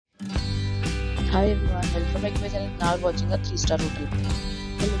Hi everyone, welcome back to my channel. Now we're watching a 3-star hotel.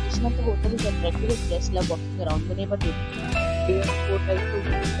 The location of the hotel is attractive and guests love walking around the neighborhood. There are 4 types of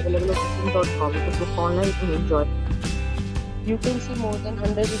rooms available on booking.com. You can book online and enjoy. You can see more than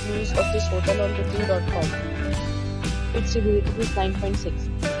 100 reviews of this hotel on booking.com. Its review rating is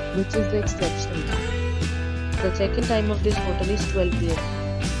 9.6, which is the exception. The check-in time of this hotel is 12 p.m.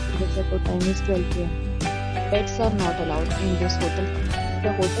 The check-out time is 12 p.m. Pets are not allowed in this hotel.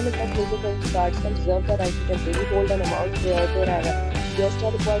 The hotel accepts visitors cards and reserves the right to temporarily hold an amount prior to arrival. Guests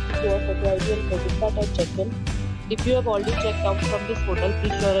are required to show a photo ID and credit card at check-in. If you have already checked out from this hotel,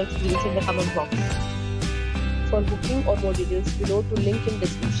 please share your experience in the comment box. For booking or more details, below to link in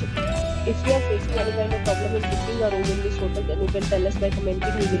description. If you are facing any kind of problem in booking a room in this hotel, then you can tell us by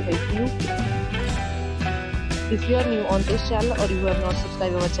commenting. We will help you. If you are new on this channel or you have not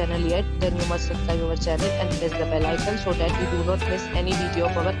subscribed our channel yet, then you must subscribe our channel and press the bell icon so that you do not miss any video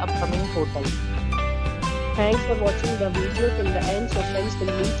of our upcoming hotel. Thanks for watching the video till the end. So friends, will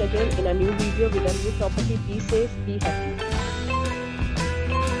meet again in a new video with a new property. Be safe, be happy.